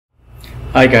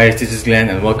Hi guys, this is Glenn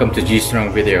and welcome to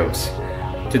G-Strong Videos.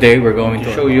 Today we're going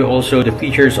to show you also the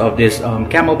features of this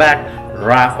Camelbak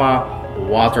Rapha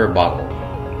water bottle.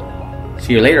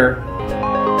 See you later!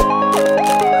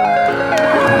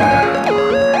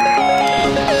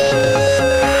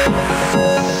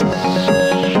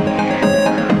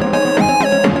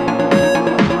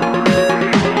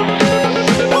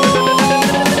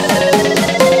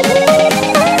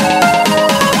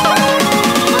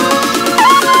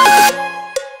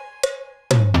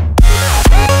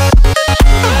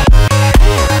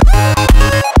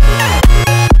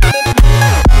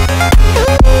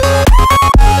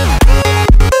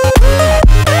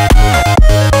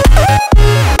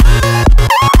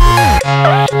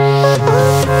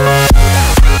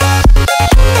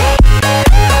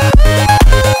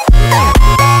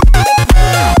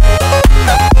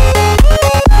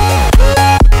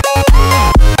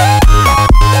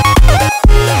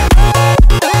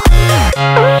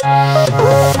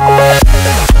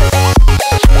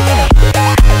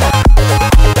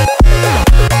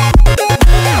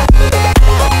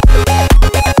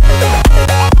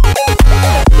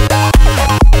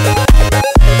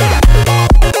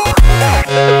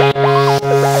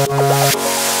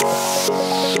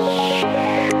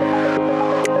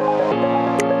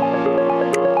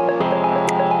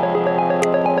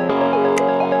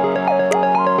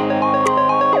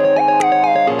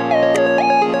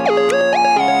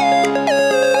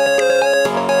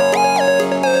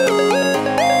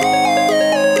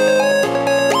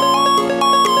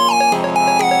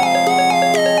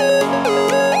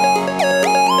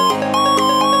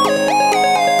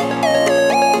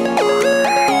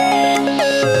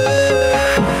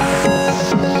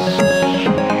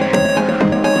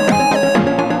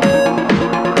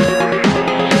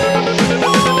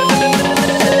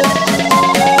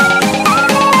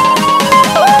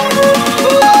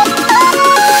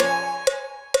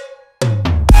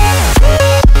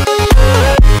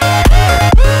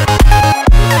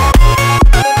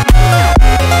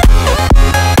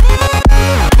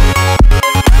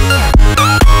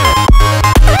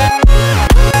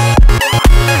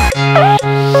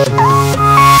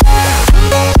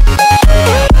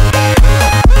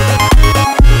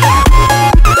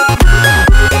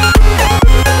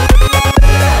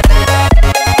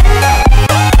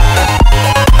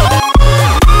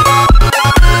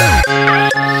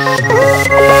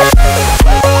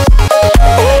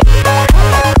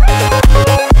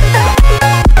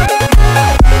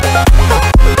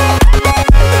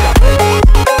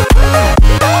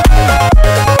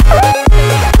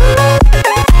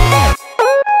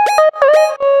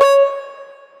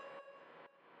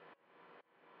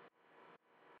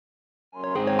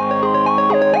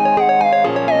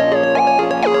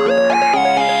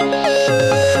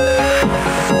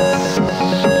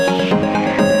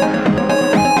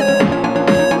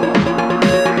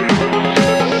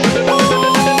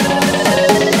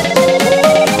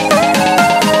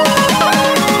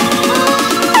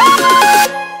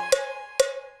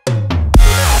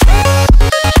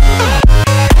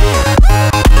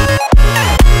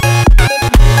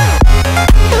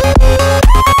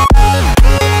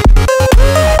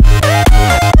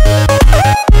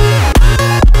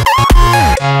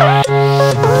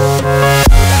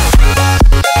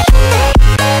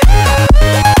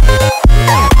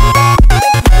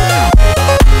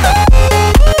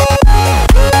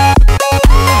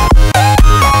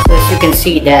 You can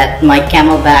see that my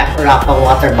Camelbak Rapha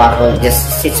water bottle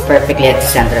just sits perfectly at the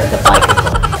center of the bicycle.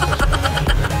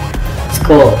 It's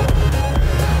cool.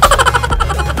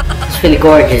 It's really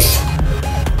gorgeous.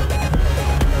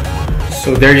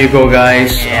 So there you go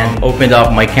guys, and opened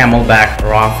up my Camelbak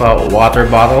Rapha water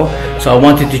bottle. So I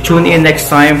wanted to tune in next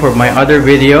time for my other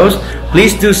videos.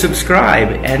 Please do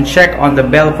subscribe and check on the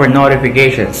bell for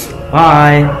notifications.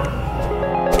 Bye!